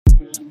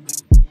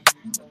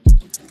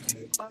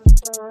Hey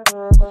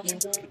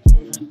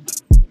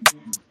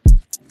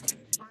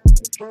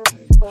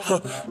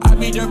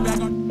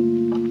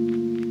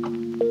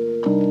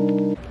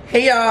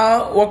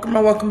y'all,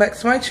 welcome back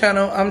to my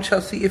channel. I'm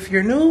Chelsea if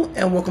you're new,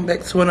 and welcome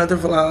back to another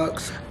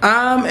vlogs.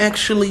 I'm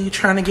actually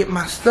trying to get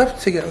my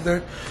stuff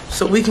together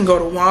so we can go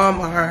to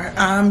Walmart.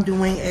 I'm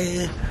doing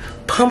a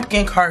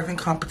pumpkin carving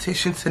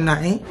competition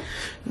tonight,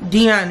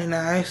 Dion and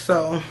I,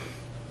 so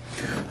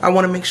I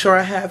want to make sure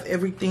I have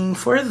everything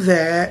for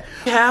that.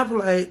 I have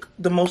like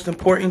the most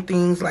important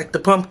things like the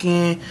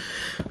pumpkin,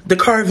 the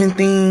carving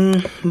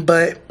thing,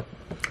 but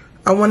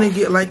I want to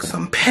get like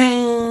some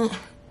paint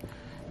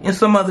and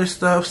some other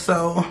stuff,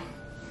 so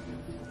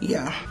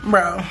yeah.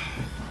 Bro,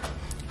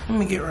 let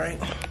me get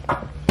right.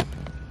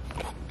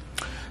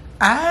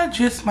 I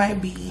just might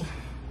be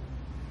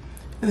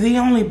the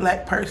only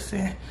black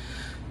person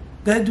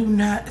that do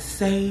not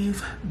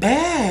save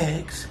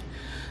bags.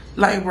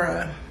 Like,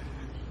 bruh,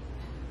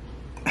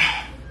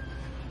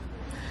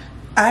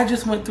 I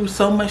just went through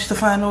so much to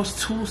find those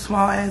 2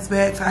 small ass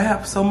bags. I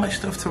have so much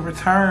stuff to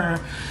return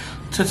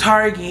to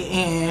Target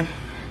and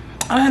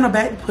I don't have no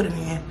bag to put it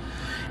in.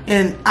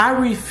 And I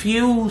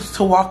refuse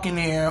to walk in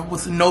there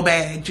with no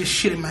bag, just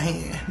shit in my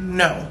hand.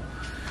 No.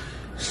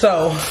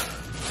 So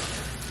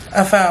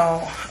I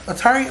found a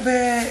Target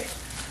bag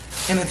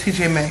and a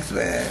TJ Maxx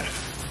bag.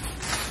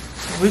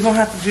 So we're gonna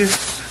have to just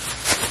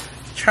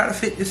try to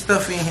fit this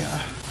stuff in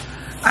here.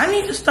 I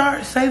need to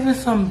start saving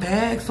some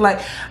bags.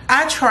 Like,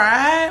 I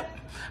tried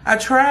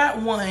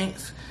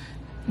once,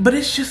 but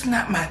it's just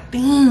not my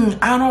thing.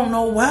 I don't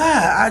know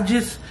why.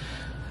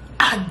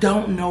 I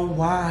don't know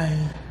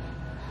why.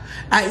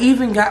 I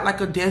even got like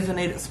a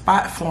designated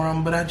spot for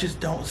them, but I just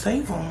don't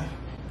save them.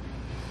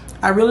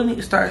 I really need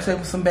to start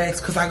saving some bags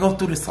because I go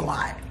through this a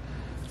lot.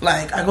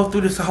 Like, I go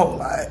through this a whole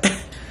lot.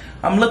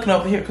 I'm looking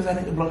over here because I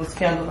need to blow this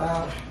candle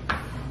out.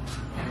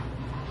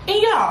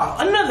 And y'all,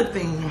 another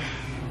thing.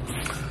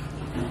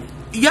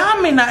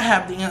 Y'all may not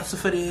have the answer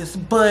for this,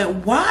 but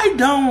why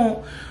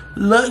don't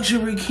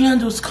luxury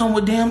candles come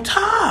with damn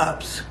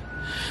tops?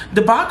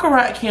 The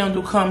Baccarat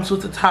candle comes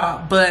with the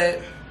top,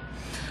 but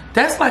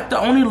that's like the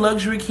only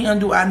luxury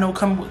candle I know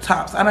come with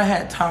tops. I done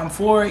had Tom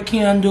Ford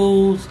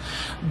candles,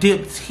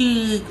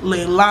 Diptyque,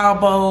 Le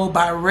Labo,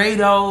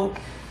 Byredo.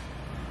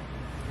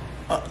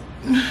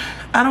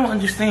 I don't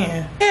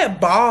understand. I had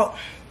bought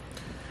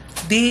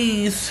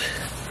these.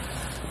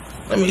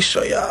 Let me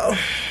show y'all.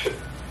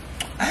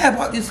 I had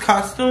bought these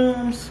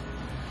costumes,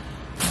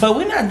 but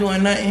we're not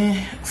doing nothing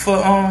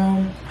for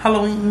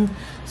Halloween,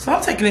 so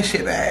I'm taking this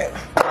shit back.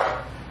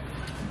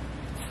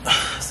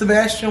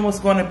 Sebastian was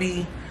gonna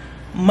be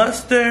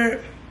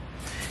mustard,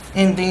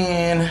 and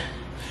then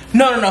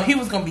no, he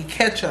was gonna be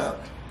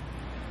ketchup,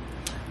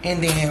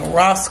 and then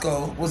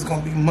Roscoe was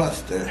gonna be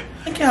mustard.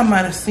 I think y'all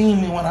might have seen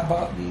me when I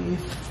bought these.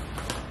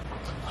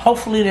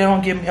 Hopefully they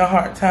don't give me a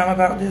hard time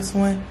about this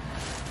one.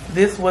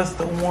 This was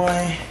the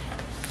one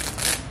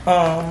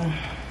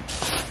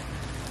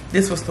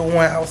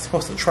I was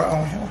supposed to try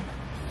on him.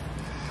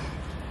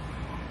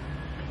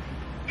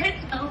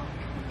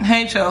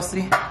 Hey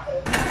Chelsea.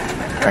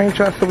 Alright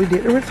y'all, so we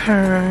did the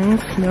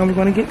returns. Now we're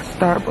gonna get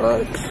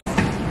Starbucks.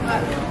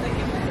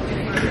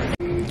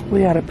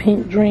 We got a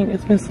pink drink.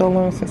 It's been so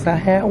long since I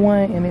had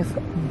one and it's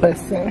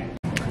bussin'.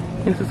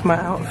 This is my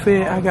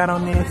outfit. I got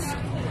on this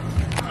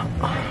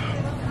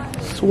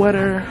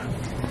sweater.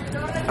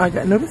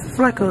 This is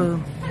like a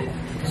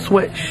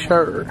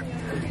sweatshirt.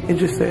 It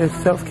just says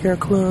Self-Care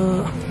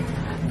Club.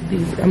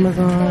 These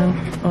Amazon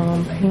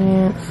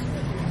pants.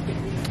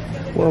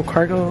 Well,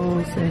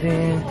 cargos, and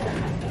then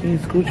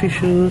these Gucci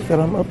shoes that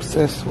I'm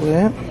obsessed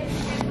with.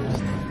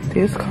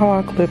 This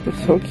car clip is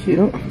so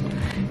cute,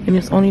 and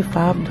it's only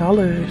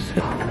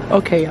 $5.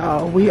 Okay,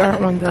 y'all, we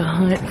are on the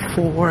hunt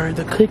for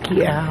the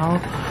cookie owl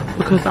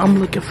because I'm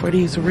looking for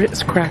these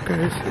Ritz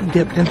crackers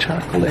dipped in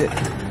chocolate.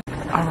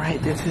 All right,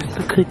 this is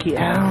the cookie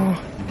owl.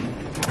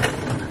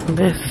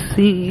 Let's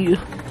see.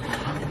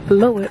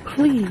 Blow it,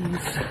 please.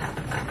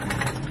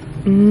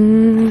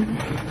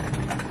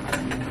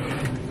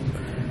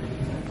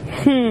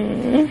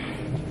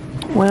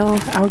 Well,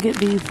 I'll get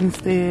these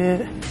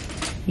instead.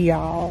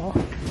 Y'all,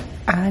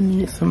 I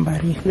need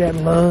somebody that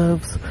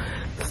loves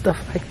stuff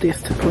like this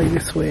to play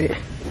this with.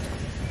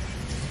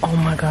 Oh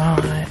my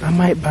God, I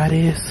might buy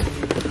this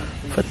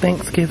for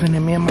Thanksgiving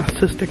and me and my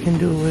sister can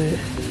do it.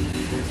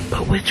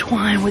 But which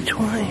one?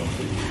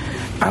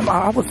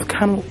 I was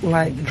kind of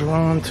like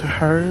drawn to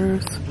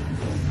hers.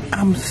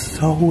 I'm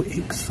so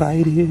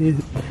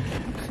excited.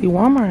 See,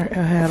 Walmart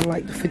had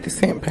like the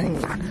 50-cent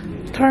paint.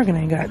 Target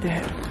ain't got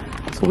that.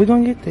 So we're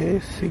gonna get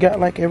this. You got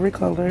like every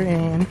color,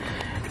 and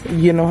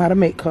you know how to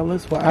make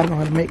colors. Well, I know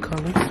how to make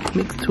colors.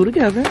 Mix 2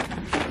 together.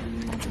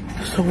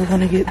 So we're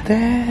gonna get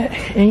that.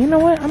 And you know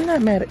what? I'm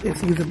not mad at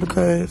this either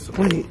because,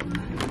 wait,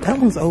 that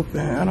one's open.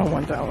 I don't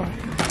want that one.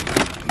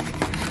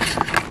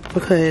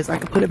 Because I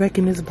can put it back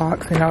in this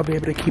box and I'll be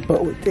able to keep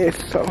up with this.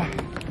 So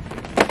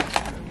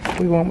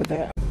we went with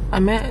that.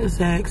 I'm at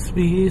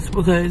Zaxby's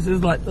because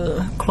it's like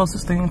the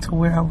closest thing to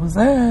where I was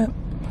at.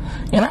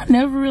 And I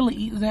never really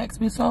eat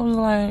Zaxby's, so I was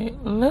like,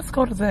 let's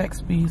go to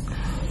Zaxby's.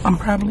 I'm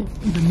probably,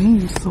 the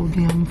menu's so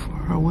damn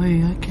far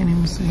away, I can't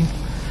even see.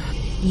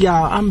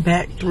 Y'all, I'm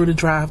back through the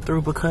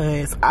drive-thru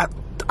because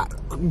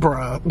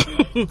bruh.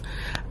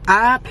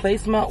 I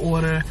placed my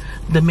order.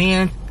 The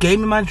man gave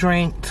me my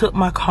drink, took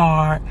my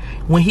card.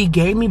 When he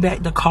gave me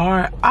back the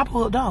card, I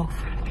pulled off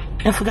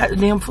and forgot the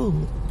damn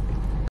food.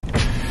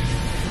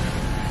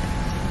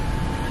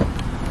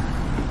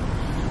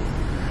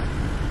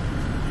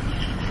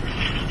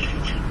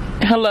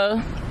 Hello.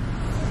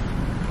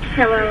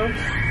 Hello.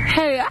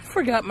 Hey, I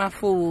forgot my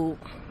food.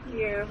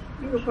 Yeah,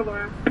 you can pull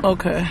around.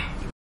 Okay.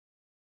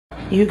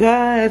 You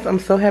guys, I'm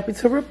so happy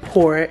to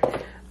report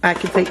I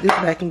can take this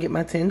back and get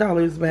my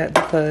 $10 back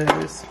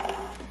because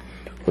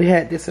we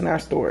had this in our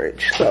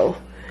storage. So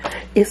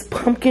it's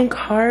pumpkin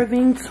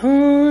carving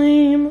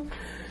time.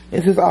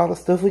 This is all the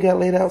stuff we got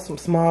laid out. Some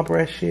small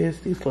brushes,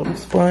 these little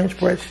sponge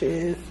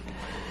brushes,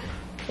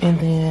 and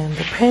then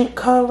the paint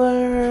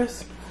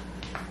colors,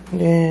 and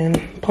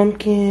then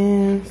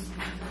pumpkins.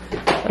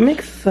 I'm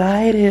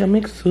excited.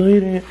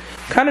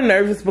 Kind of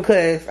nervous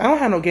because I don't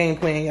have no game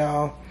plan,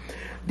 y'all.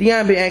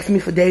 Dion been asking me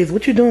for days,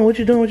 what you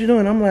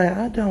doing? I'm like,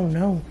 I don't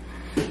know.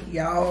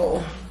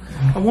 Y'all,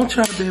 I want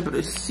y'all to be able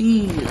to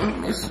see. Let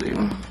me see.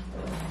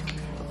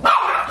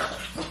 I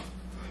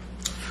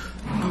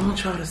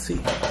want y'all to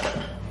see.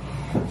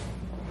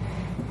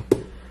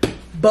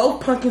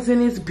 Both pumpkins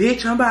in this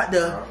bitch. I'm about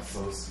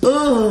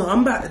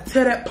to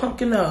tear that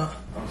pumpkin up.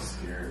 I'm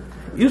scared.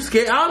 You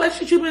scared? All that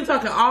shit you been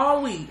talking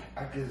all week.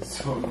 I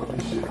just don't know what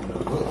this shit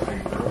gonna look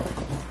like, bro.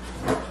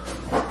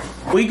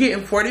 We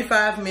getting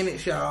 45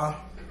 minutes, y'all.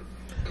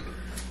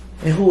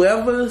 And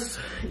whoever's,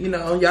 you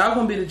know, y'all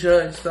gonna be the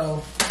judge,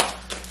 so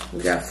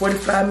we got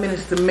 45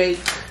 minutes to make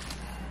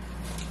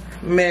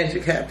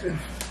magic happen.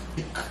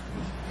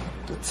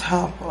 The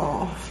top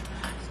off.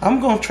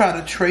 I'm gonna try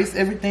to trace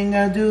everything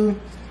I do,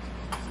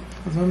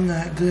 because I'm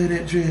not good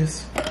at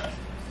just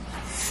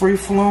free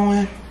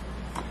flowing.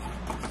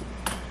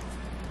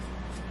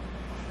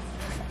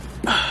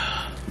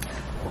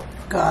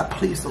 God,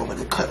 please don't let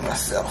me cut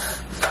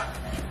myself.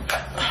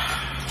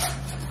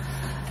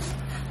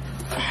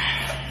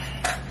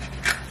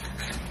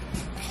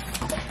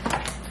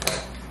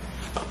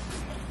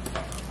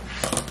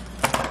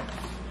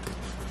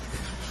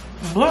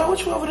 Boy,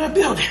 what you over there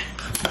building?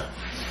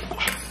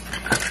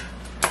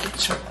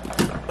 Okay.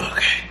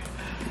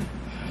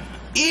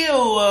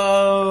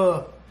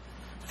 Ew,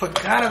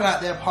 forgot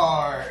about that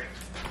part.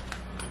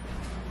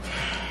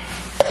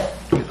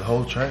 Get the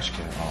whole trash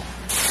can off.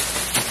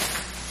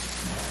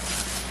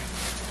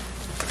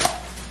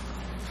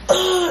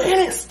 And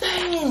it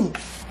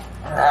stinks.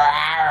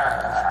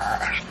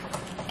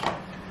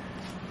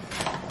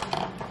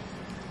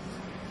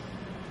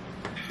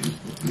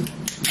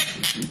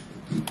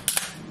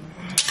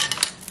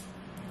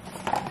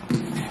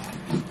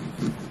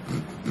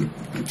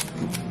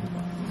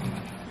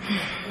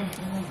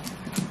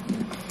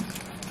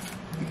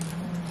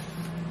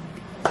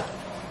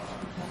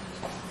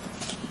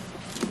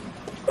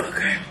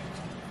 Okay.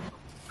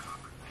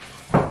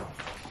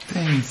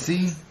 Dang,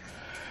 see?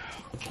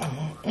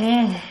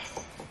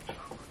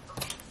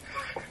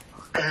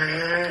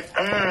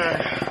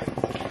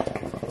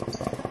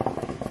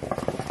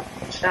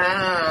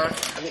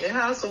 Your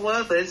house or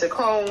what? But is it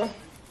cold?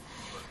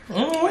 We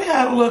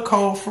had a little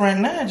cold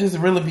front. Now it just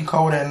really be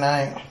cold at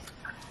night.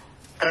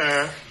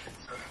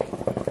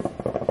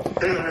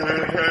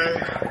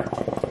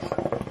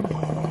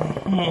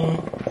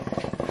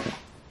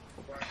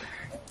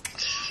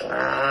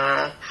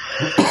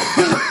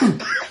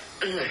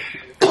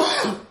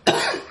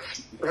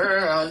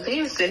 Girl,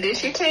 Lisa, did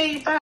she tell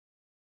you about?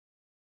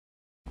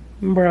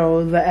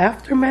 Bro, the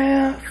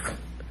aftermath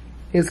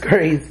is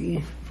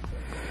crazy.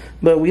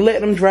 But we let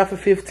them dry for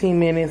 15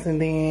 minutes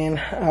and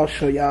then I'll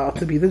show y'all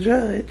to be the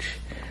judge.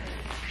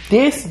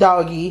 This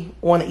doggy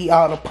want to eat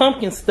all the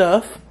pumpkin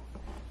stuff.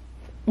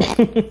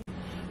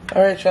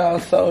 Alright, y'all,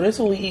 so this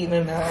is what we eating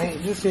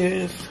tonight. This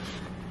is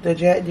the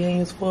Jack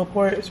Daniels pulled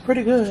pork. It's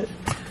pretty good.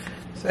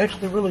 It's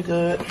actually really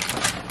good.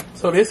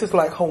 So this is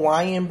like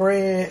Hawaiian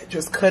bread.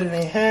 Just cut it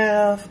in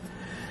half.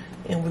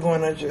 And we're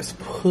going to just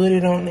put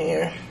it on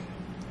there.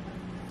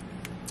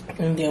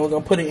 And then we're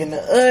going to put it in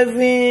the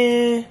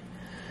oven.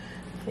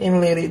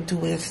 And let it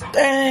do its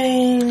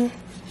thing.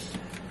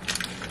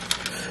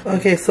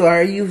 Okay, so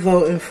are you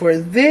voting for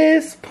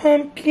this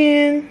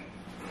pumpkin?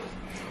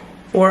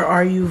 Or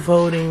are you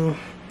voting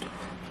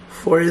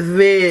for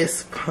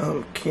this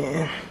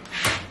pumpkin?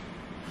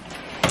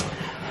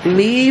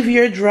 Leave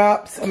your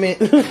drops,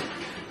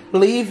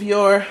 leave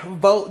your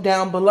vote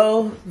down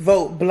below.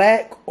 Vote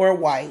black or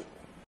white.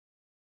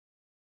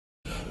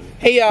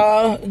 Hey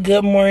y'all,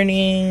 good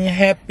morning.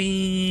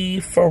 Happy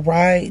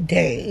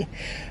Friday.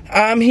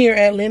 I'm here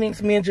at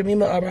Lennox. Me and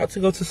Jamima are about to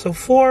go to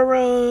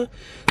Sephora.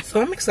 So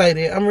I'm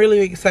excited. I'm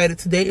really excited.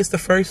 Today is the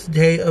first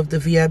day of the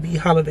VIB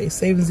holiday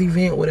savings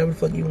event, whatever the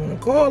fuck you want to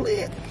call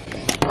it.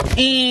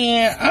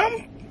 And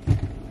I'm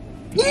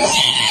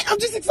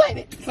just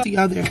excited. See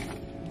y'all there.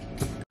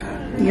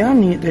 Y'all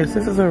need this.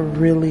 This is a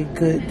really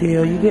good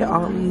deal. You get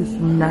all these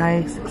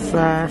nice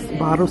size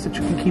bottles that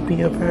you can keep in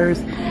your purse,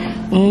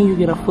 and you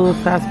get a full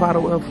size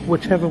bottle of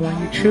whichever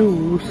one you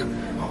choose,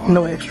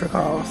 no extra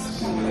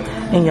cost.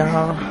 And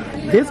y'all,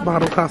 this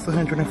bottle costs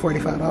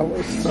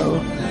 $145, so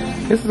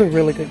this is a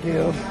really good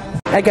deal.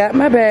 I got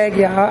my bag,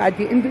 y'all. I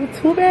didn't do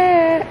too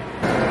bad.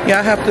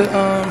 Y'all have to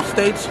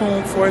stay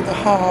tuned for the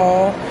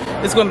haul.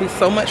 It's gonna be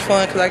so much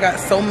fun because I got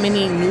so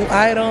many new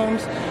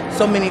items,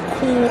 so many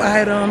cool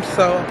items.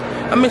 So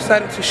I'm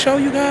excited to show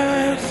you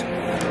guys.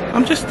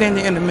 I'm just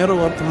standing in the middle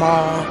of the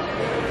mall.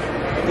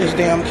 This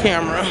damn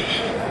camera.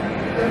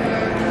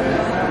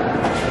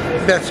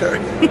 Better.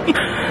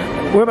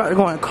 We're about to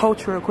go in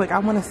Coach real quick. I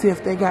want to see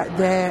if they got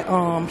that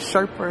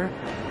Sherpa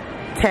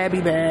tabby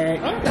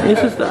bag. This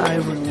is the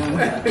ivory one.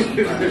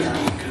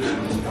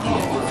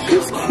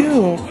 It's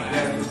cute.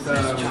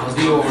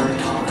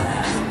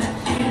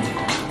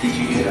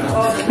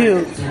 It's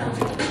cute.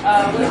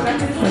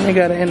 And they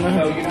got it in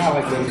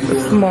the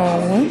small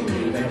one.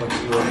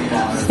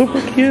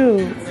 Super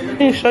cute. I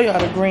didn't show y'all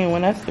the green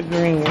one. That's the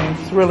green one.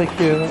 It's really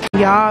cute.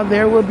 Y'all,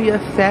 there will be a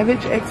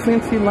Savage X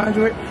Fenty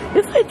lingerie.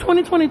 It's like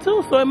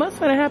 2022, so it must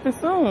have happened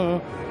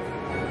soon.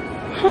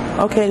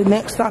 Okay, the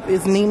next stop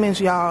is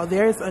Neiman's, y'all.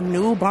 There's a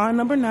new bond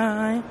number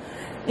 9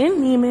 in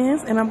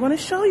Neiman's, and I'm going to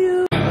show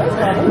you.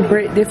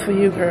 Britt, this for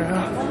you, girl.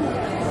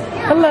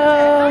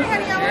 Hello.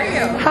 Hi, how are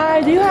you?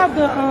 Hi, do you have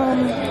the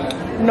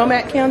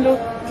Nomad candle?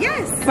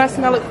 Yes. Can I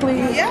smell it,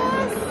 please?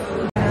 Yes.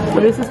 So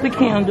this is the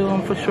candle.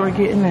 I'm for sure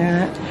getting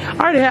that. I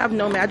already have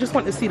Nomad. I just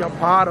want to see the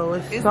bottle.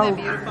 It's Isn't so that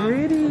beautiful?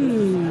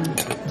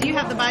 pretty. Do you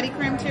have the body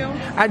cream too?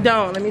 I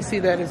don't. Let me see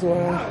that as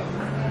well.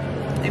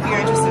 If you're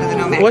interested in the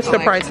Nomad What's the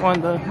collection. price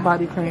on the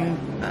body cream?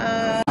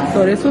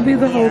 So this will be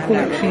the whole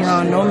collection,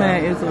 y'all.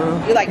 Nomad is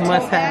a You like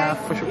must-have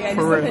Nomad? for sure. Yeah,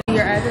 For real.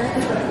 your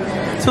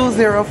address?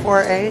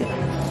 2048.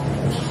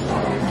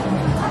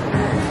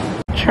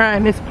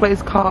 Trying this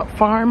place called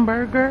Farm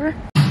Burger.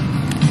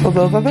 So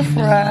those are the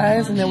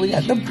fries, and then we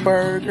got the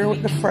burger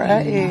with the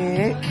fried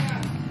egg.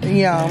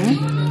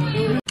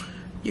 Yum.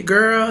 Your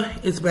girl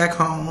is back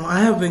home.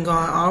 I have been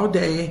gone all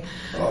day.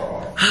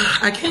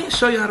 I can't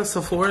show y'all the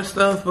Sephora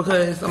stuff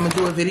because I'm gonna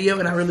do a video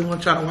and I really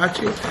want y'all to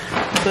watch it.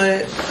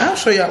 But I'll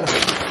show y'all.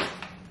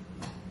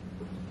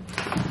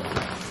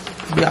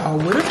 Y'all,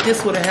 what if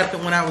this would have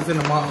happened when I was in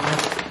the mall?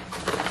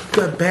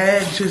 The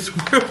bag just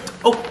ripped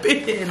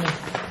open.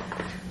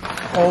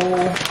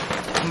 Oh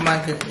my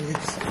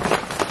goodness.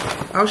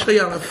 I'll show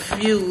y'all a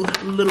few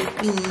little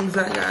things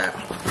I got.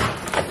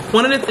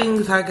 One of the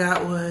things I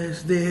got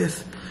was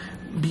this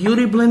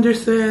beauty blender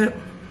set.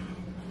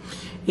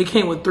 It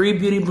came with 3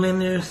 beauty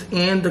blenders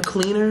and the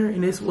cleaner,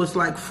 and this was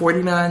like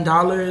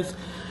 $49.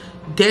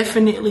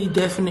 Definitely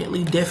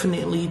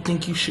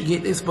think you should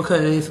get this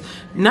because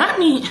not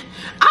me.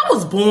 I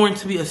was born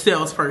to be a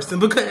salesperson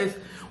because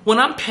when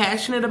I'm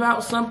passionate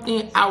about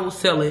something, I will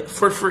sell it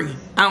for free.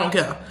 I don't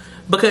care.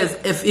 Because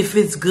if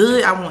it's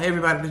good, I want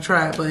everybody to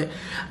try it. But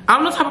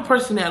I'm the type of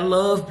person that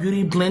loves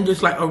beauty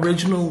blenders, like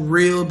original,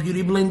 real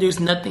beauty blenders.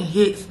 Nothing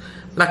hits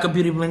like a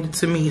beauty blender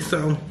to me.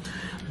 So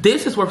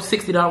this is worth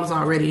 $60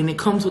 already, and it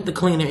comes with the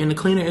cleaner, and the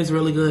cleaner is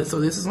really good. So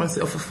this is on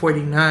sale for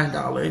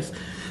 $49.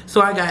 So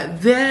I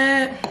got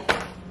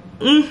that.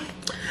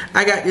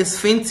 I got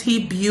this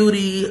Fenty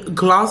Beauty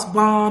Gloss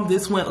Bomb.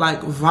 This went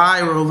like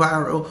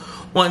viral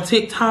on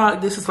TikTok.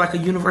 This is like a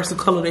universal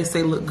color they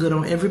say look good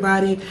on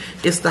everybody.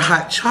 It's the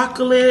hot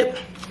chocolate.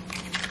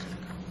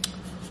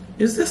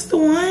 Is this the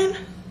one?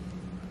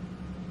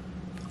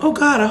 Oh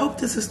God, I hope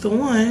this is the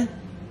one.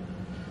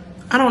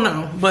 I don't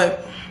know,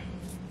 but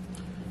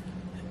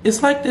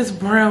it's like this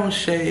brown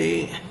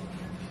shade.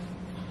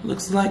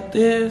 Looks like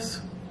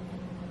this.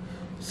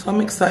 So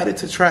I'm excited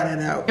to try that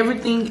out.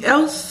 Everything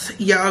else,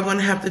 y'all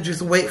gonna have to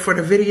just wait for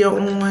the video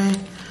on,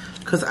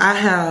 because I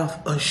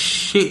have a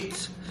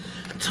shit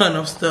ton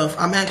of stuff.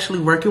 I'm actually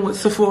working with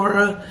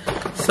Sephora,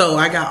 so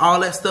I got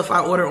all that stuff I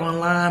ordered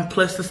online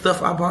plus the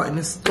stuff I bought in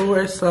the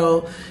store.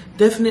 So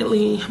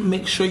definitely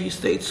make sure you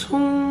stay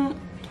tuned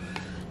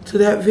to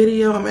that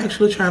video. I'm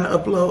actually trying to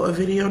upload a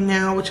video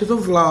now, which is a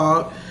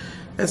vlog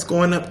that's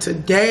going up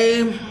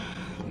today.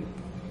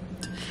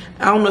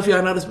 I don't know if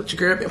y'all noticed, but your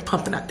girl been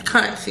pumping out the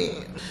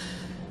content.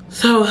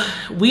 So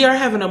we are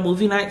having a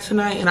movie night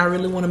tonight, and I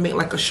really want to make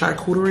like a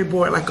charcuterie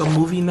board, like a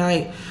movie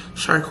night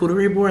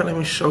charcuterie board. Let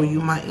me show you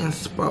my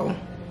inspo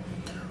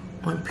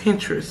on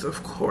Pinterest,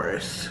 of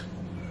course.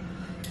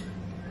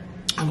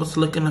 I was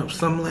looking up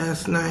some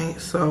last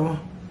night. So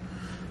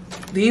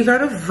these are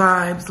the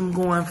vibes I'm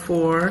going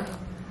for.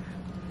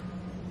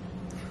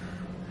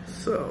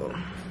 So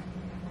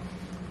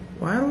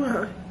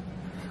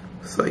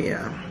so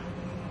yeah.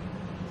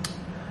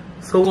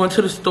 So we're going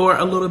to the store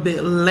a little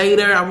bit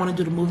later. I want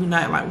to do the movie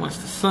night like once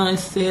the sun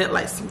set,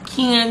 like some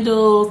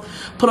candles,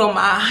 put on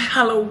my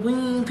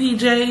Halloween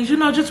PJs, you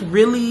know, just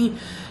really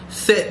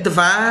set the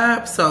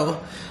vibe.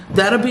 So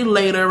that'll be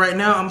later. Right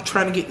now I'm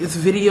trying to get this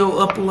video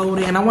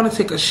uploaded, and I want to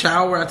take a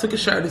shower. I took a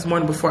shower this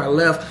morning before I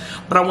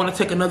left, but I want to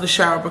take another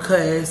shower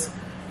because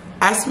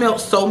I smelled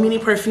so many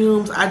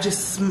perfumes.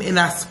 And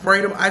I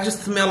sprayed them. I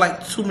just smell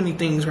like too many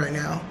things right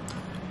now.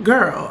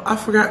 Girl, I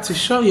forgot to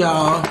show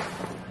y'all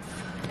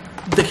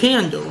the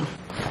candle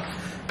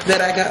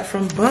that I got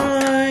from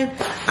Bond.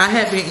 I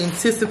have been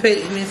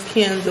anticipating this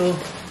candle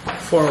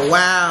for a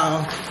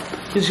while.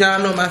 Because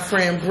y'all know my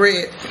friend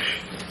Britt,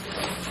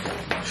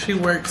 she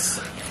works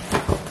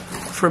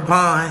for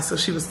Bond, so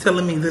she was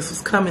telling me this was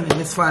coming and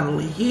it's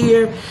finally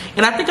here.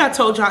 And I think I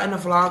told y'all in the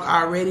vlog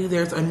already,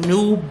 there's a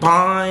new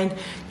Bond.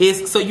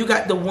 So you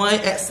got the one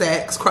at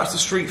Saks across the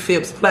street,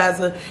 Phipps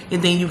Plaza,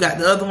 and then you got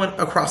the other one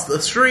across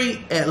the street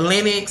at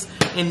Lenox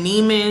and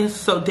Neiman's.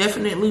 So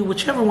definitely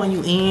whichever one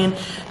you in,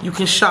 you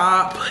can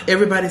shop.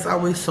 Everybody's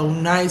always so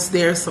nice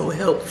there, so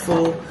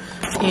helpful,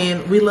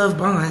 and we love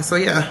Bond. So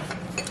yeah,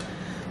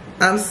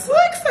 I'm so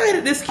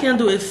excited. This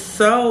candle is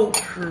so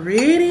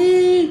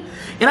pretty.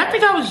 And I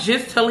think I was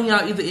just telling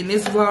y'all either in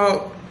this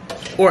vlog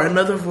or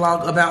another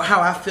vlog about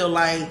how I feel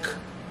like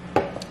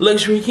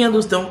luxury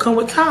candles don't come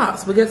with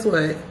tops. But guess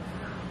what?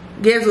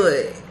 Guess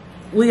what?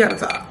 We got a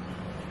top.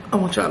 I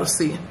want y'all to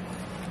see.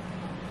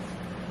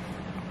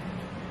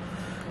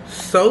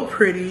 So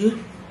pretty.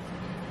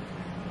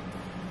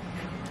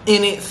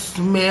 And it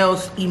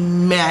smells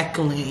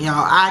immaculate, y'all.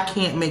 I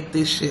can't make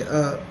this shit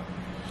up.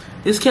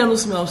 This candle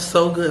smells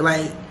so good.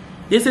 Like,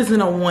 this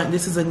isn't a want,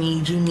 this is a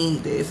need. You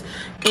need this.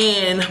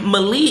 And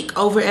Malik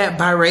over at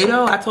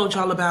Byredo, I told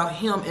y'all about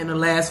him in the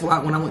last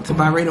vlog when I went to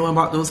Byredo and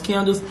bought those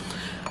candles.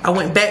 I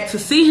went back to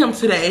see him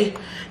today,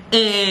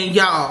 and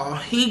y'all,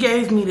 he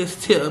gave me this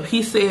tip.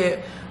 He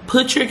said,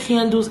 put your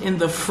candles in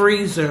the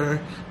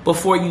freezer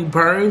before you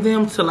burn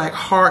them to like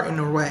harden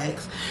the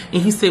wax.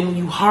 And he said when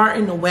you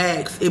harden the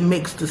wax, it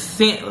makes the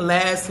scent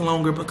last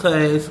longer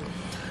because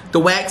the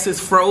wax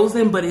is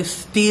frozen, but it's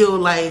still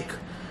like,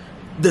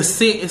 the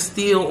scent is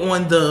still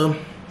on the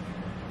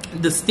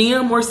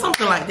stem or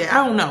something like that.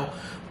 I don't know.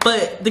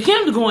 But the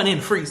candle going in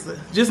the freezer.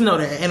 Just know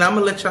that. And I'm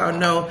going to let y'all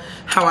know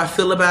how I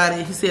feel about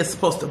it. He said it's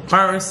supposed to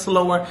burn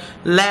slower,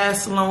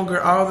 last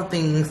longer, all the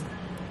things.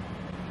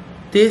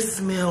 This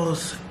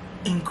smells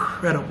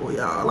incredible,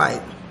 y'all.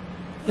 Like,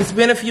 it's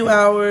been a few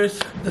hours.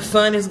 The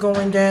sun is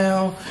going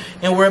down.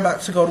 And we're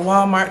about to go to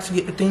Walmart to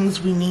get the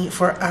things we need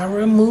for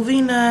our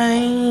movie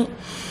night.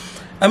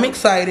 I'm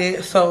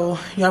excited. So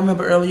y'all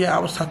remember earlier I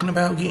was talking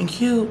about getting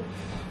cute.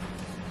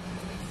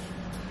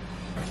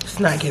 It's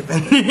not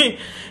giving.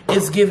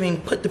 It's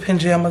giving put the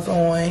pajamas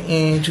on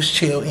and just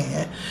chill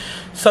in.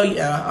 So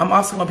yeah, I'm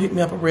also gonna pick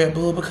me up a Red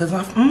Bull because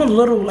I'm a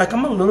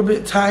little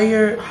bit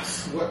tired. I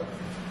swear.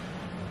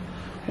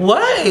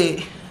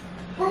 What?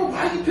 Bro,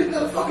 why are you picking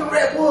up a fucking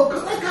Red Bull?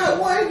 Cause I got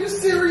one. You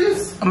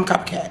serious? I'm a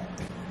copycat.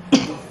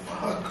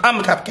 I'm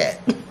a copycat.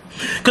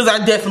 Because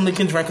I definitely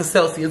can drink a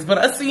Chelsie, but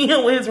I see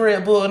him with his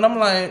Red Bull, and I'm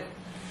like...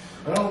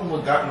 I don't know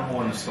what got no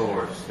more in the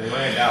stores. They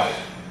ran out.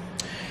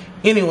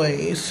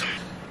 Anyways,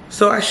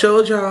 so I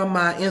showed y'all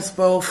my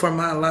inspo for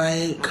my,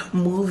 like,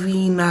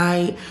 movie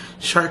night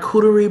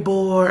charcuterie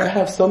board. I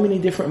have so many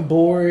different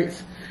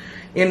boards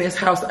in this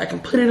house I can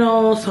put it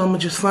on, so I'm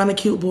going to just find a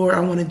cute board. I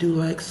want to do,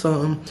 like,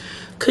 some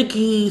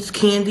cookies,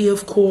 candy,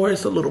 of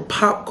course, a little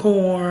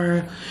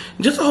popcorn,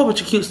 just a whole bunch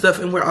of cute stuff,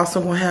 and we're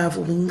also going to have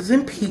wings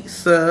and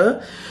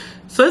pizza.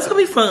 So it's gonna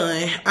be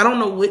fun. I don't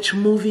know which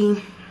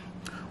movie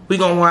we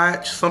gonna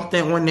watch.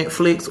 Something on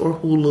Netflix or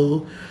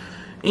Hulu.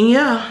 And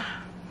yeah.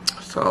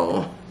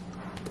 So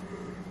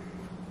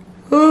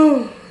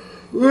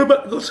we're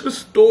about to go to the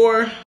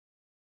store.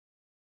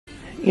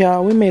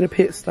 Y'all, we made a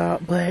pit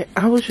stop, but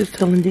I was just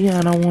telling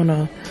Dion I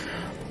want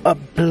a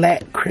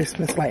black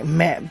Christmas, like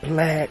matte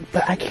black,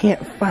 but I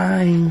can't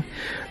find,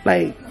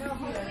 like,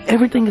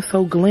 everything is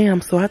so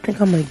glam, so I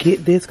think I'm gonna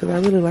get this because I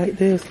really like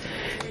this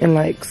and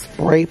like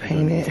spray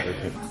paint it.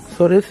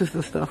 So this is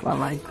the stuff I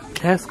like.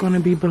 That's gonna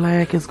be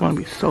black. It's gonna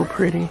be so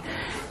pretty.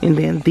 And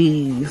then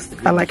these,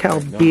 I like how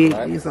big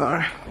these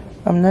are.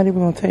 I'm not even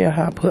gonna tell you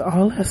how I put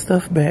all that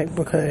stuff back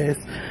because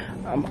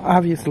I'm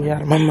obviously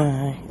out of my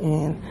mind.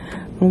 And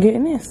I'm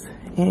getting this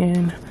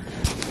and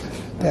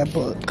that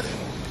book.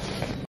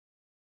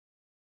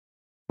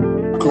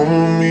 Come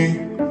with me,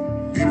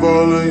 leave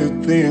all of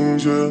your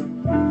things, yeah.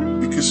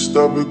 We can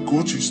stop at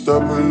Gucci,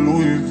 stop at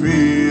Louis V,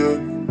 yeah.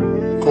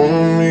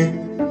 Come with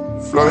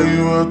me, fly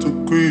you out to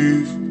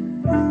Greece,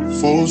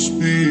 full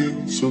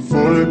speed, so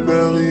for the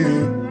belly, yeah.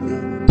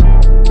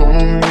 Come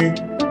with me,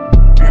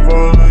 leave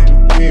all of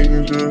your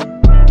things, yeah.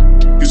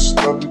 We can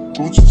stop at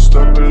Gucci,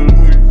 stop at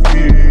Louis V,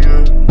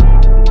 yeah.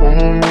 Come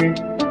with me,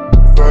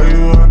 fly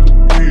you out to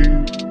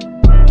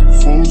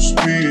Greece, full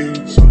speed,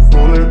 so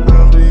for the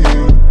belly,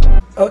 yeah.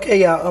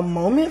 Okay, y'all, a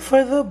moment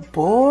for the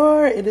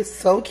board. It is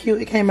so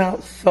cute. It came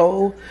out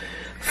so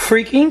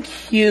freaking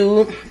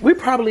cute.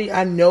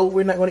 I know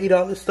we're not gonna eat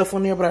all this stuff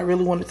on there, but I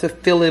really wanted to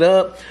fill it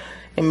up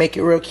and make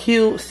it real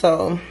cute.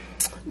 So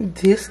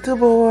this the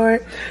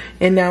board.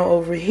 And now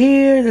over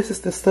here, this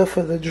is the stuff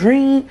for the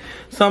drink.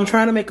 So I'm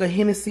trying to make a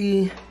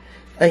Hennessy,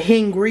 a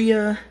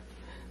Hengria.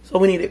 So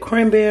we needed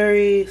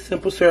cranberry,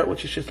 simple syrup,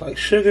 which is just like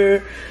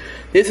sugar.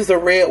 This is a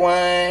red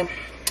wine,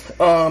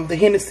 the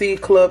Hennessy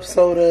club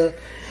soda,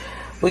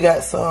 We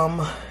got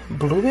some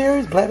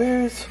blueberries,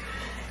 blackberries,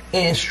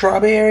 and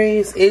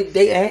strawberries.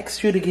 They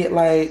asked you to get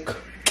like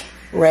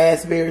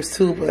raspberries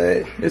too,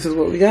 but this is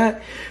what we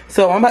got.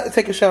 So I'm about to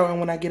take a shower, and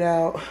when I get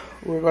out,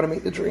 we're gonna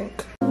make the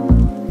drink.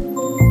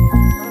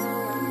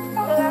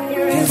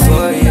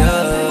 Euphoria,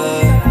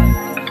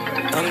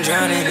 I'm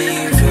drowning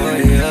in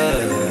euphoria,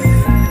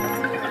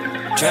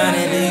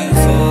 drowning in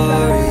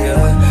euphoria,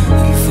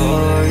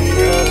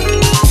 euphoria.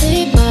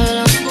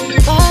 People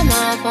call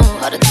my phone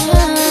all the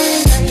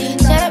time,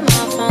 tap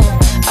my phone,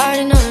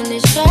 already knowing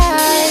this shit.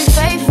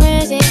 Fake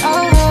friends and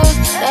old hoes,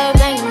 they're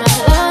banging my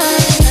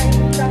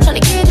line,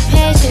 trying to get the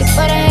patience,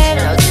 but I had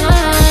no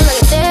time,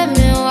 like a dead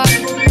man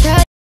walking.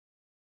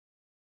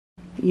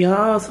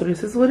 Y'all, so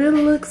this is what it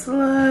looks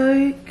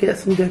like. Got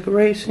some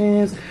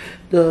decorations,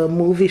 the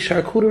movie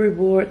charcuterie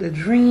board, the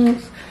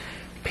drinks,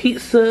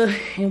 pizza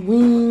and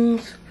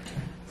wings.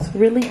 It's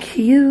really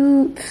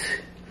cute.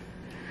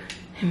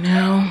 And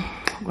now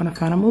I'm gonna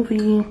find a movie.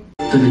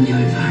 The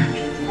Manila Park.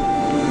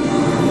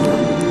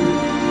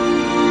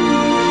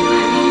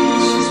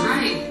 She's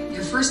right.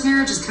 Your first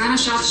marriage is kind of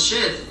shot to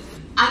shit.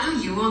 I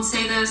know you won't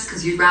say this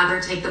because you'd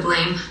rather take the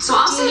blame, so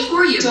I'll say it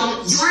for you.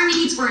 Don't. Your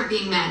needs weren't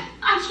being met.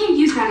 I can't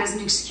use that as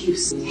an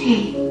excuse.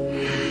 Hey.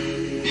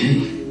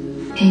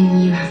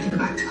 And you have to go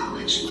back to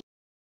college.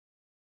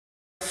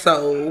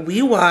 So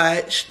we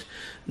watched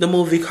the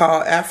movie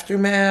called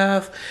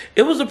Aftermath.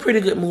 It was a pretty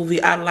good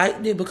movie. I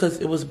liked it because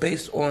it was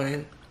based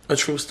on a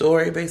true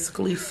story,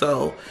 basically.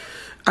 So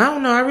I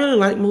don't know. I really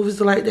like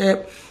movies like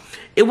that.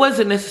 It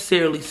wasn't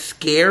necessarily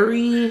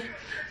scary,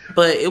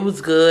 but it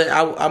was good.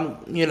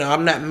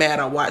 I'm not mad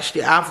I watched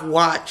it. I've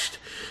watched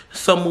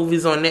some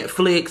movies on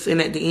Netflix,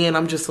 and at the end,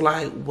 I'm just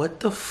like,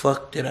 what the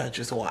fuck did I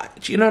just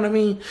watch? You know what I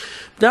mean?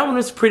 That one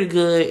was pretty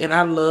good, and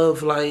I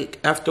love, like,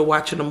 after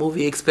watching a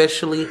movie,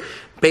 especially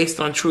based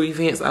on true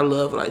events, I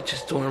love, like,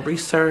 just doing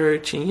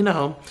research and, you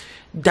know,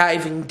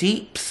 diving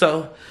deep.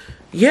 So,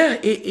 yeah,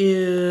 it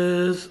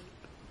is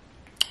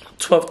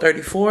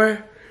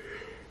 12:34.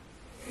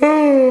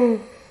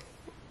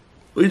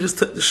 We just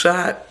took a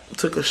shot,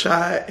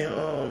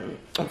 and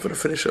I'm gonna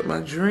finish up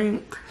my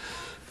drink.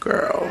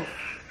 Girl,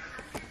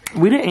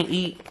 we didn't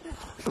eat.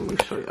 Let me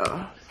show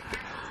y'all.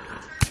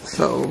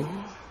 So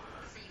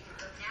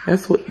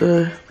that's what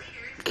the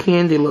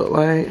candy looked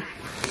like.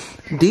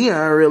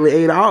 Dion really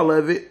ate all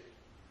of it.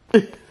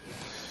 And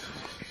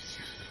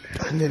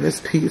then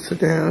this pizza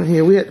down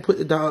here. We had to put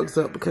the dogs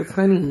up because,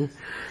 honey,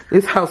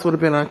 this house would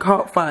have been on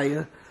caught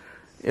fire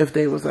if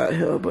they was out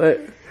here.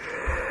 But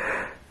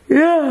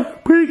yeah,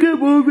 pretty good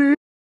movie.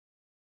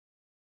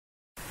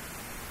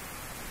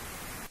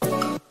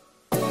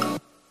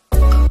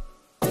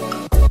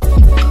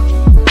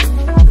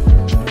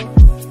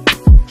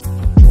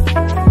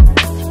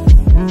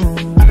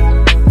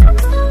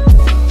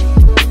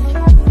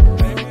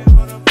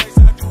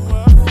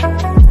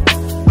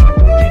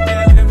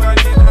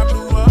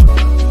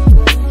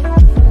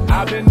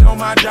 I've been on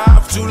my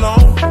job too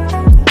long.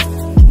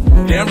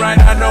 Damn right,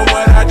 I know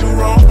what I do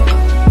wrong.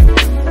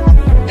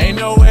 Ain't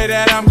no way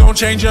that I'm gonna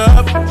change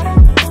up.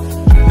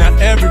 Now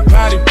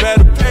everybody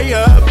better pay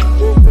up.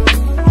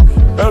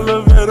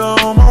 Elevator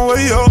on my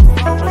way up.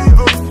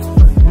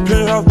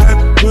 Pay off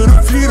that, put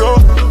a feet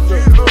up.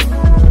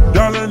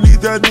 Y'all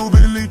need that new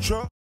Bentley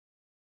truck.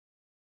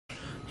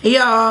 Hey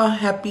y'all,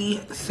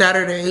 happy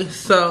Saturday.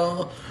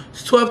 So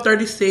it's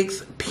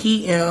 12:36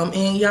 p.m.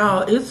 and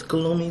y'all, it's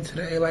gloomy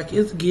today. Like,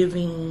 it's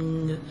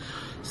giving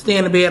stay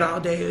in the bed all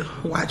day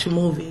watching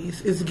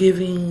movies. It's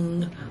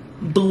giving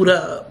boot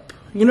up.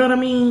 You know what I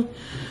mean?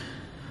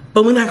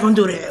 But we're not gonna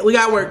do that. We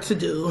got work to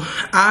do.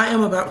 I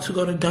am about to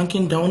go to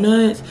Dunkin'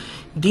 Donuts.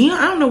 Dion,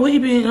 I don't know what he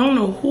been, I don't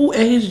know who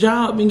at his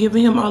job been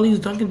giving him all these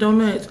Dunkin'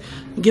 Donuts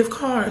gift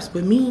cards,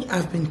 but me,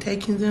 I've been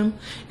taking them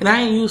and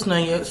I ain't used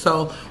none yet.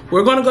 So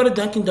we're gonna go to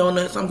Dunkin'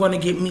 Donuts. I'm gonna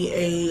get me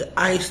a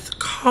iced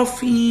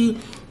coffee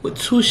with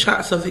 2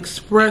 shots of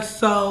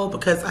espresso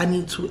because I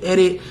need to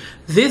edit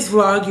this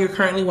vlog you're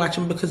currently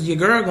watching because your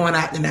girl going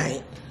out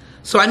tonight.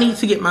 So I need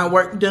to get my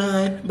work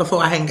done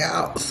before I hang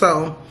out.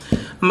 So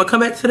I'm gonna come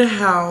back to the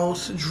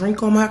house,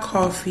 drink on my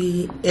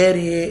coffee,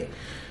 edit,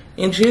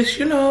 and just,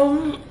 you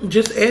know,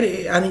 just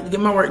edit. I need to get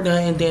my work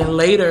done, and then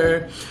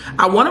later,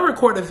 I want to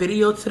record a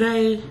video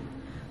today,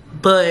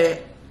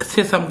 but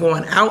since I'm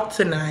going out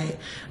tonight,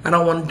 I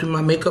don't want to do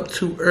my makeup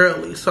too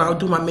early. So I'll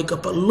do my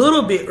makeup a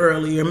little bit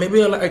earlier,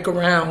 maybe like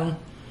around,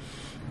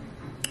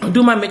 I'll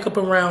do my makeup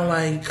around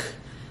like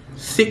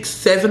 6,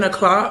 7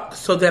 o'clock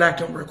so that I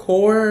can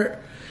record.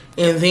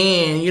 And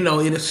then, you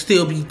know, it'll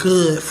still be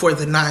good for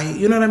the night.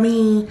 You know what I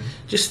mean?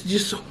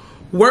 Just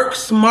work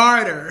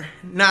smarter,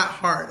 not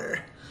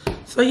harder.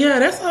 So yeah,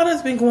 that's all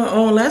that's been going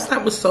on. Last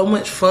night was so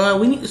much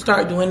fun. We need to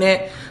start doing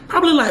that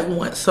probably like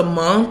once a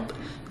month.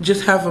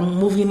 Just have a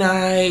movie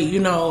night, you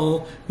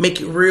know,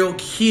 make it real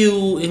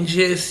cute and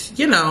just,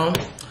 you know,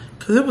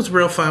 because it was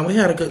real fun. We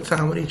had a good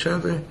time with each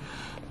other.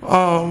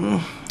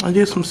 I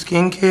did some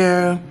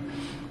skincare.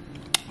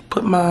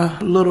 Put my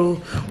little,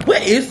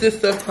 what is this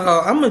stuff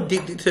called? I'm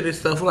addicted to this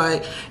stuff.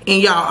 Like, and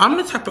y'all, I'm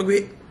the type of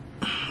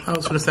I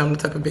was gonna say I'm the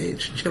type of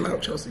bitch. Chill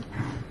out, Chelsea.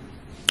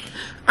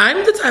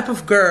 I'm the type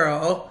of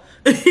girl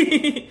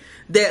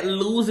that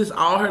loses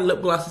all her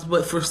lip glosses,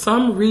 but for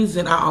some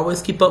reason I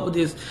always keep up with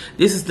this.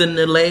 This is the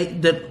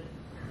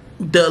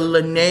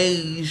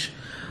Laneige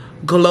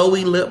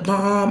glowy lip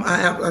balm.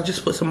 I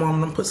just put some on.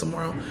 I'm gonna put some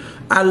more on.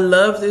 I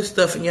love this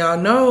stuff, and y'all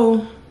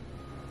know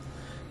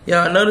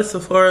the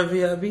Sephora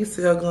VIP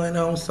sale going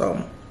on,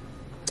 so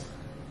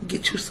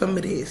get you some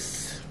of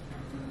this.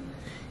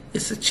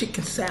 It's a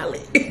chicken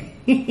salad.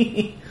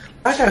 I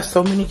got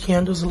so many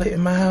candles lit in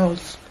my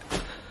house.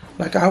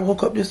 Like, I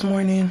woke up this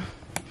morning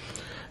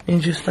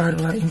and just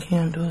started lighting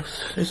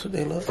candles. This is what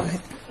they look like.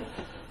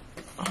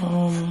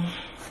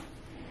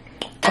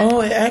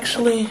 Oh, it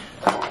actually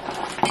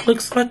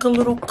looks like a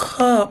little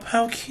cup.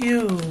 How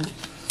cute.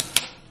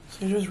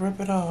 So just rip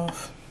it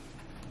off.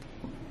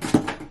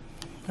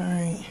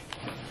 Alright.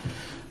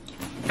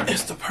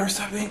 It's the purse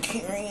I've been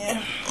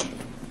carrying.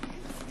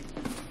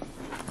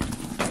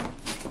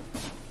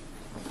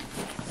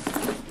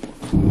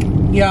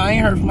 Yeah, I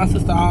ain't heard from my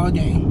sister all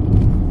day.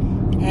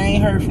 I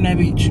ain't heard from that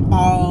bitch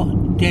all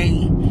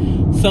day.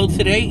 So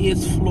today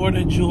is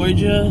Florida,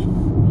 Georgia,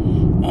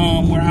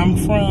 where I'm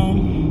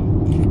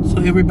from. So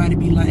everybody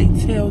be like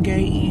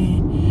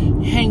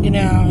tailgating, hanging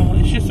out.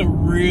 It's just a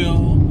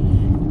real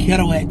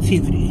ghetto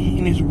activity,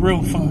 and it's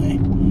real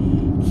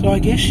fun. So I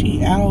guess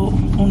she out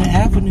on the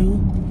avenue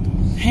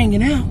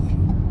hanging out.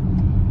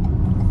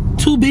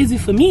 Too busy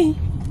for me.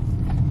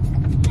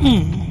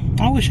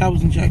 I wish I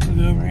was in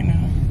Jacksonville right now.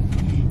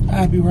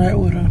 I'd be right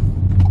with her,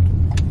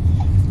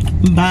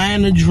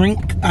 buying a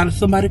drink out of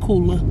somebody's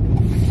cooler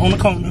on the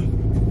corner.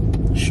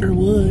 Sure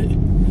would.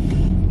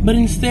 But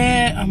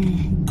instead,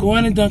 I'm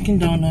going to Dunkin'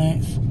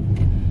 Donuts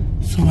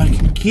so I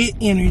can get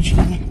energy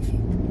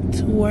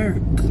to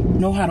work.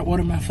 Know how to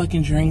order my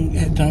fucking drink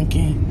at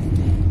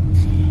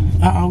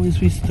Dunkin'. I always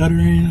be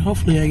stuttering.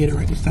 Hopefully I get it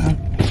right this time.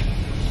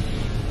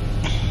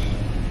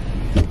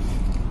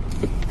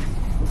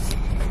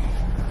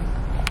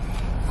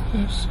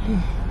 Let's see.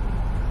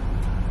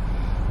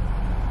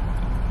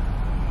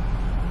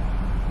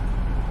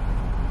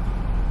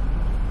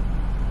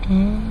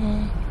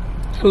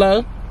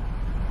 Hello?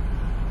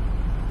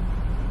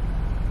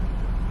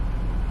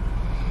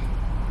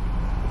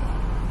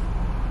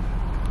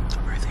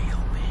 Are they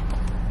open?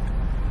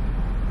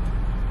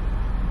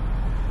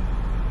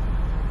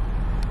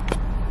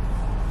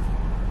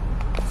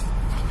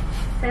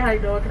 Hey, how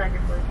you doing? Can I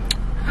get one?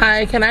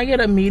 Hi, can I get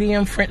a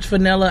medium French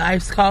vanilla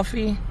iced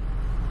coffee?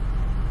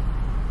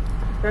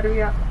 That we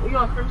got? You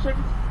want French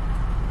chicken?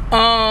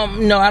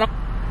 No, I don't.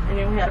 And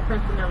then we had a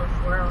French vanilla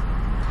swirl.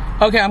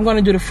 Okay, I'm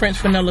gonna do the French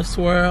vanilla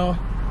swirl.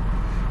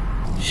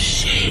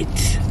 Shit.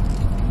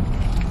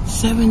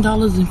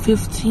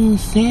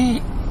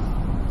 $7.15.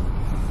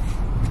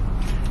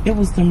 It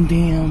was them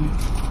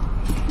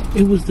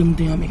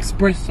damn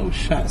espresso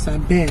shots, I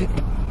bet.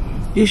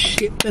 This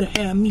shit better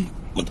have me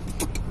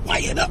motherfucking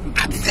wired up.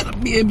 I gotta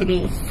be able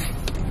to.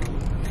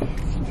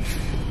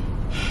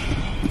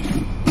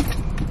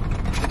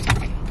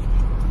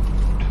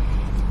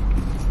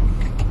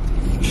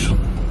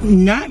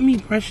 Not me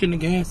pressing the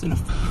gas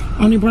enough.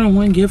 Only brought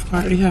one gift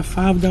card. They have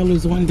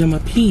 $5 on them a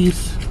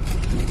piece.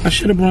 I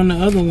should have brought the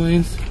other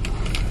ones,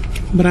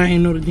 but I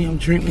didn't know the damn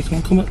drink was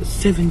gonna come up to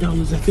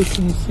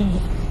 $7.15.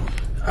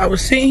 I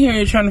was sitting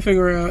here trying to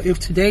figure out if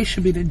today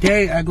should be the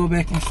day I go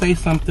back and say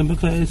something,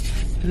 because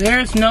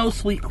there's no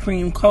sweet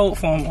cream cold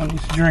foam on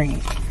this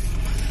drink.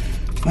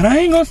 But I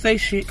ain't gonna say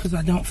shit because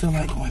I don't feel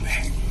like going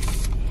back.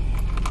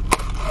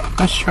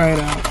 Let's try it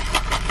out.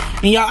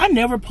 And y'all, I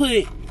never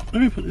put.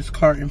 Let me put this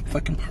card in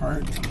fucking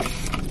park.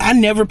 I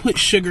never put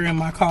sugar in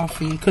my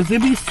coffee because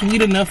it'd be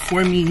sweet enough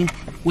for me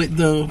with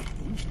the,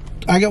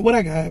 I got what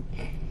I got.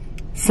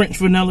 French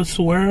vanilla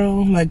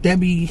swirl. Like,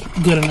 that'd be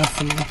good enough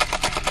for me.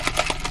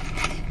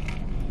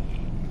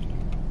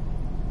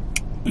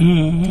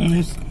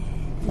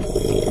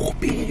 Oh,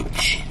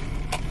 bitch.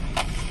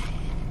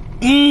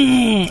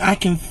 I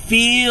can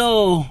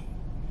feel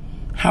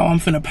how I'm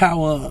finna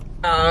power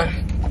up.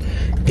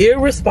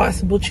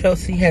 Irresponsible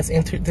Chelsea has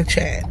entered the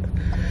chat.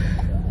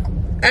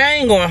 I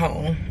ain't going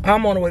home.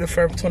 I'm on the way to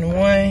Forever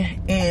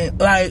 21, and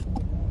like,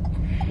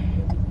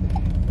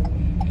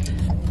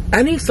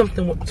 I need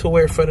something to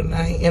wear for the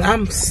night, and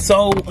I'm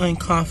so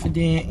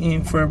unconfident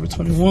in Forever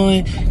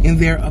 21 and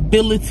their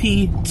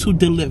ability to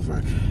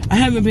deliver. I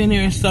haven't been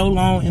there in so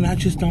long, and I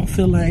just don't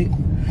feel like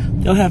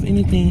they'll have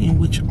anything in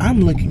which I'm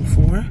looking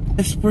for.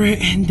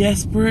 Desperate and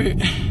desperate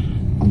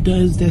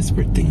does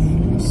desperate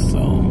things,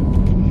 so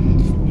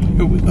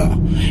here we go.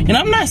 And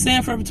I'm not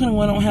saying Forever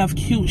 21 don't have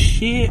cute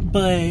shit,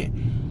 but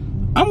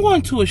I'm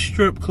going to a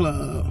strip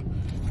club.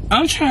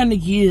 I'm trying to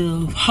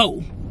give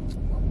hope.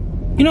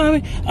 You know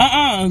what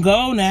I mean?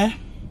 Go now.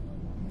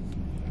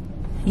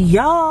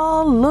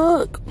 Y'all,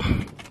 look.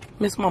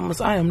 Miss Mamas,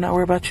 I am not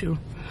worried about you.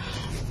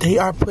 They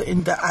are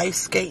putting the ice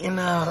skating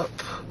up.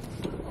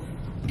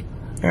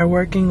 They're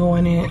working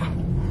on it.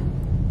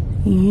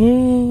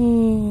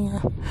 Yeah.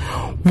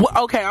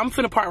 Well, okay, I'm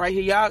finna park right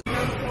here, y'all.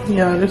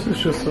 Yeah, this is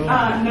just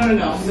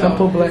a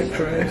simple black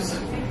dress.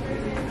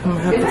 I'm gonna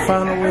have to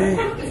find a way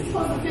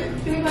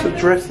to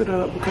dress it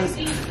up because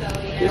this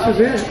is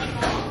it.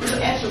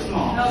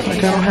 Like,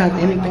 I don't have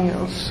anything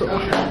else. So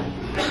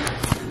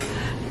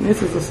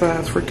this is a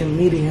size freaking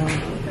medium,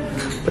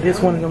 but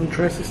it's one of them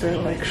dresses that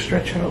like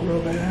stretch out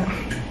real bad.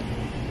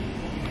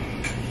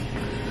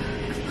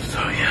 So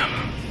yeah.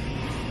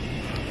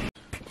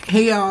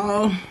 Hey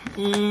y'all.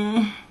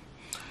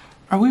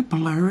 Are we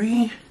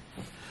blurry?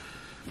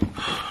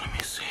 Let me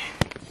see.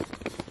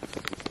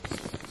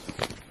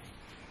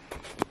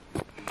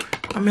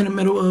 I'm in the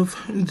middle of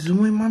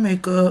doing my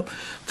makeup.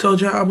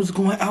 Told y'all I was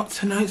going out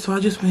tonight, so I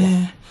just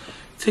been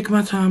taking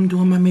my time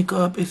doing my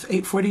makeup. It's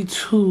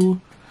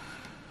 8:42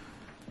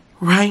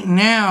 right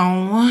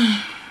now.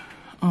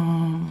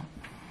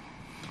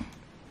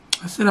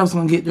 I said I was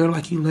gonna get there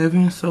like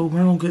 11, so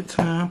we're on good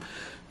time.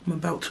 I'm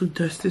about to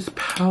dust this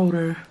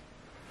powder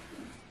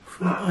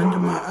from under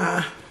my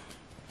eye.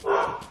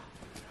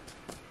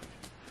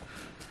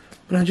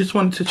 But I just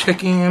wanted to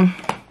check in.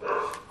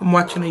 I'm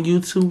watching a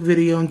YouTube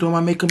video and doing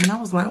my makeup, and I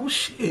was like, oh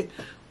shit,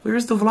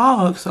 where's the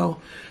vlog? So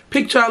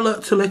picked y'all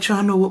up to let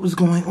y'all know what was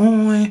going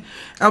on.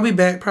 I'll be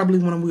back probably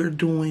when we're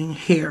doing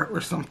hair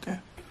or something.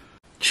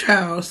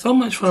 Child, so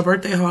much for a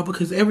birthday haul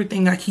because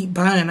everything I keep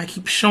buying, I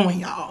keep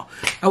showing y'all.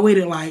 I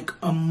waited like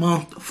a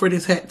month for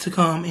this hat to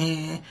come,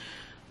 and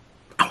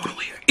I want to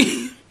wear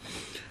it.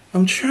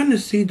 I'm trying to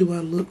see, do I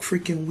look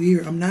freaking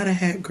weird? I'm not a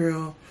hat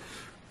girl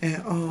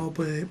at all,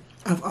 but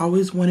I've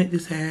always wanted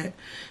this hat,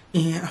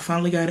 and I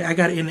finally got it. I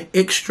got it in an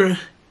extra,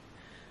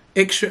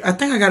 I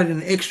think I got it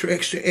in an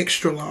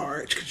extra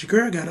large, because your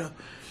girl got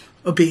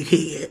a big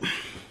head.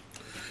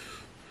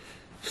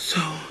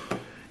 So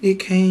it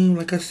came,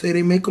 like I said,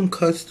 they make them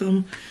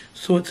custom,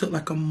 so it took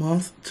like a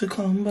month to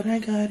come, but I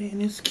got it,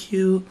 and it's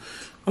cute.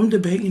 I'm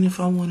debating if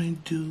I want to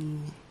do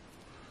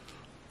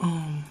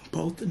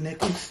both the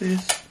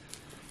necklaces.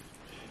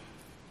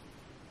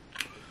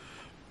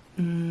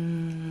 I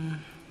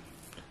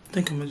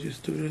think I'm gonna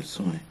just do this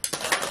one.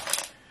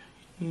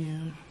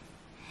 Yeah.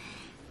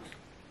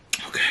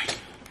 Okay.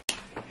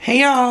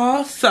 Hey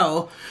y'all.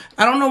 So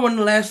I don't know when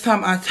the last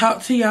time I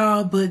talked to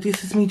y'all, but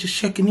this is me just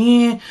checking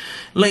in,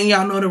 letting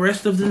y'all know the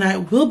rest of the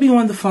night will be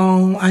on the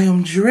phone. I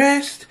am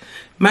dressed.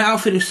 My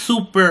outfit is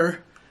super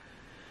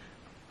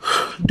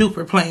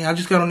duper plain. I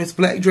just got on this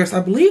black dress.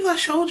 I believe I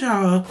showed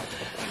y'all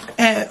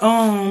at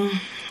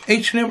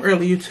H&M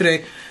earlier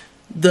today.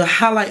 The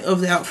highlight of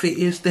the outfit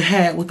is the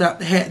hat. Without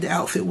the hat, the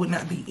outfit would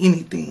not be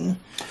anything.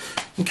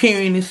 I'm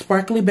carrying this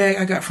sparkly bag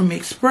I got from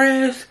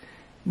Express.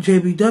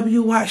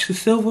 JBW watch, the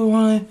silver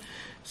one.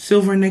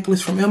 Silver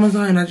necklace from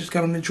Amazon. And I just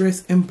got on the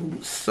dress and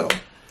boots. So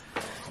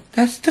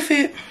that's the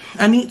fit.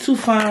 I need to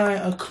find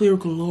a clear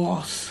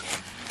gloss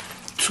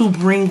to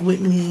bring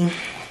with me,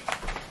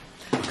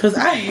 because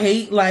I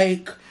hate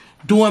like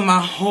doing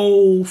my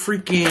whole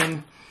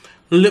freaking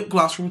lip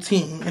gloss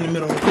routine in the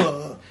middle of the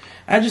club.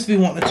 I just be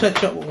wanting to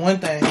touch up with one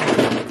thing.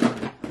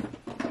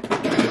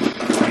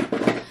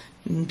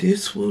 And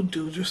this will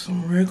do, just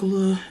some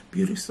regular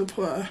beauty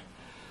supply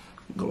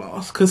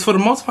gloss. Because for the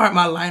most part,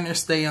 my liners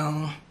stay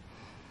on.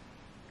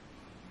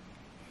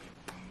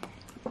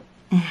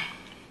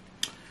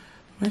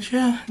 But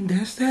yeah,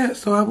 that's that.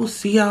 So I will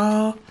see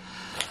y'all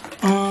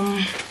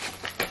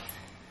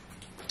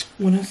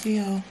when I see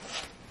y'all.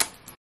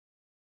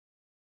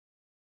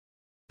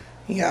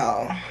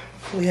 Y'all,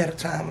 we had a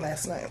time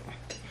last night.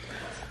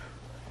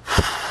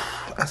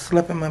 I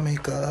slept in my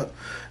makeup.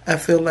 I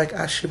feel like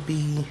I should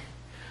be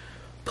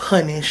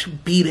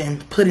punished,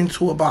 beaten, put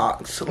into a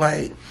box.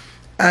 Like,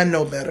 I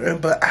know better,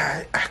 but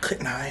I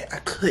could not. I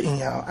couldn't,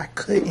 y'all. I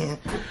couldn't.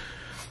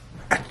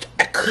 I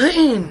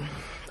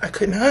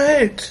could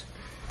not.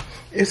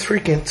 It's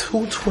freaking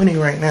 2:20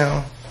 right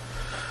now.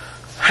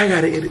 I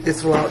gotta edit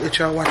this vlog that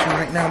y'all watching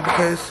right now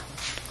because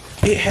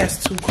it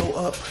has to go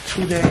up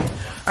today.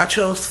 I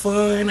chose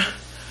fun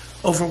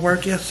over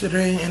work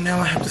yesterday, and now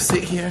I have to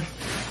sit here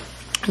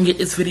and get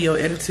this video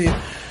edited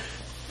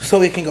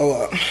so it can go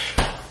up.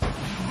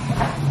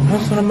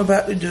 That's what I'm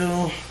about to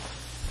do.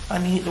 I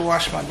need to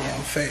wash my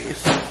damn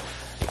face.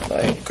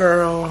 Like,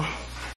 girl,